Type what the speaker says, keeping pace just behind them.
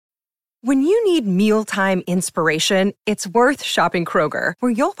When you need mealtime inspiration, it's worth shopping Kroger,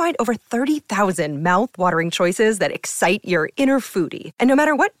 where you'll find over 30,000 mouth-watering choices that excite your inner foodie. And no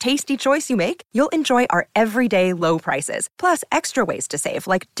matter what tasty choice you make, you'll enjoy our everyday low prices, plus extra ways to save,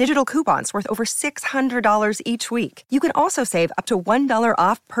 like digital coupons worth over $600 each week. You can also save up to $1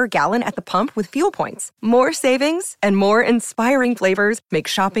 off per gallon at the pump with fuel points. More savings and more inspiring flavors make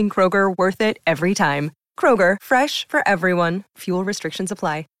shopping Kroger worth it every time. Kroger, fresh for everyone. Fuel restrictions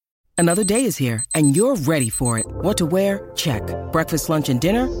apply. Another day is here, and you're ready for it. What to wear? Check. Breakfast, lunch, and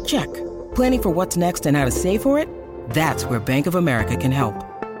dinner? Check. Planning for what's next and how to save for it? That's where Bank of America can help.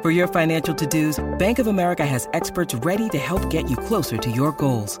 For your financial to-dos, Bank of America has experts ready to help get you closer to your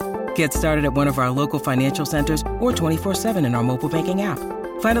goals. Get started at one of our local financial centers or 24/7 in our mobile banking app.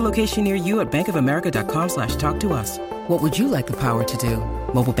 Find a location near you at bankofamerica.com/talktous. What would you like the power to do?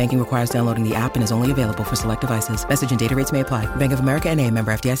 Mobile banking requires downloading the app and is only available for select devices. Message and data rates may apply. Bank of America N.A.,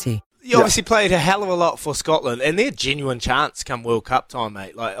 member FDIC. You obviously played a hell of a lot for Scotland, and they're a genuine chance come World Cup time,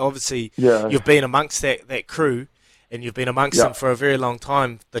 mate. Like, obviously, you've been amongst that crew, and you've been amongst them for a very long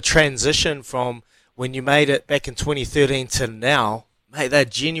time. The transition from when you made it back in 2013 to now, mate, they're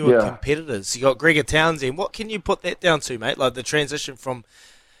genuine competitors. You got Gregor Townsend. What can you put that down to, mate? Like the transition from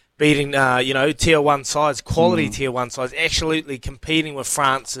beating, tier one sides, quality tier one sides, absolutely competing with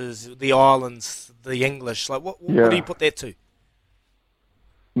France's, the Islands, the English. Like, what do you put that to?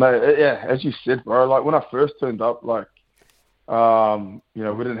 Mate, as you said, bro, like when I first turned up, like, we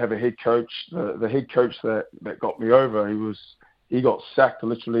didn't have a head coach. The head coach that got me over, he got sacked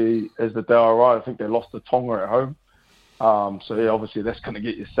literally as the day I arrived. I think they lost to Tonga at home. Obviously that's going to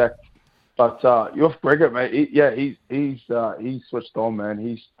get you sacked. But you're Gregor, mate. He's switched on, man.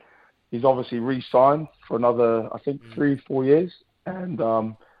 He's obviously re-signed for another, I think, 3-4 years. And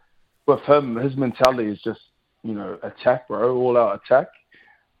with him, his mentality is just, attack, bro, all-out attack.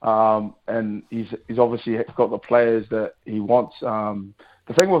 And he's obviously got the players that he wants.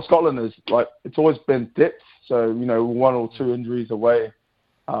 The thing with Scotland is, like, it's always been depth. So, one or two injuries away,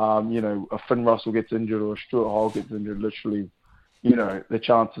 a Finn Russell gets injured or a Stuart Hall gets injured, literally, the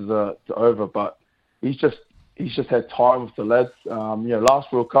chances are over. But he's just had time with the lads.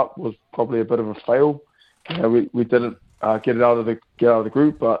 Last World Cup was probably a bit of a fail. We didn't get out of the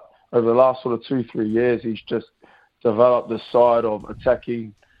group, but over the last sort of 2-3 years, he's just developed this side of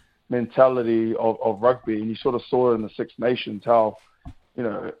attacking mentality of rugby, and you sort of saw it in the Six Nations how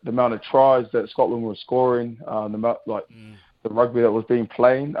the amount of tries that Scotland was scoring, the rugby that was being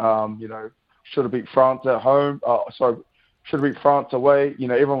played. Should have beat France at home. Should have beat France away.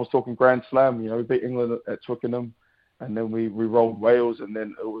 Everyone was talking Grand Slam. We beat England at Twickenham, and then we rolled Wales, and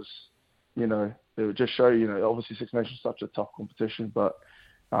then it was, it would just show, obviously Six Nations is such a tough competition, but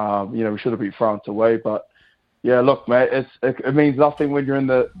we should have beat France away. But yeah, look, mate, it means nothing when you're in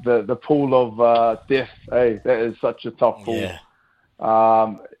the pool of death. Hey, that is such a tough pool. Yeah.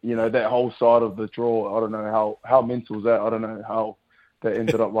 That whole side of the draw, I don't know how mental is that. I don't know how that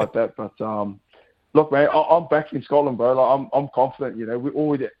ended up like that. But look, mate, I'm back in Scotland, bro. Like, I'm confident.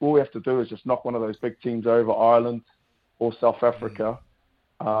 All we have to do is just knock one of those big teams over, Ireland or South Africa.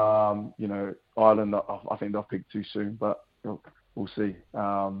 Ireland, I think they'll pick too soon, but look, we'll see.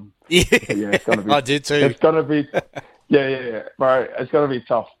 It's gonna be. I did too. It's gonna be. Bro, it's gonna be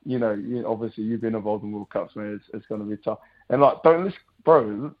tough. Obviously you've been involved in World Cups, man. It's gonna be tough. And like,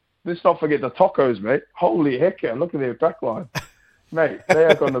 let's not forget the Tocos, mate. Holy heck, yeah! Look at their backline, mate.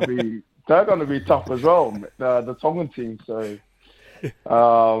 They're gonna be tough as well. The Tongan team. So,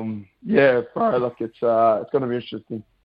 bro, look, it's gonna be interesting.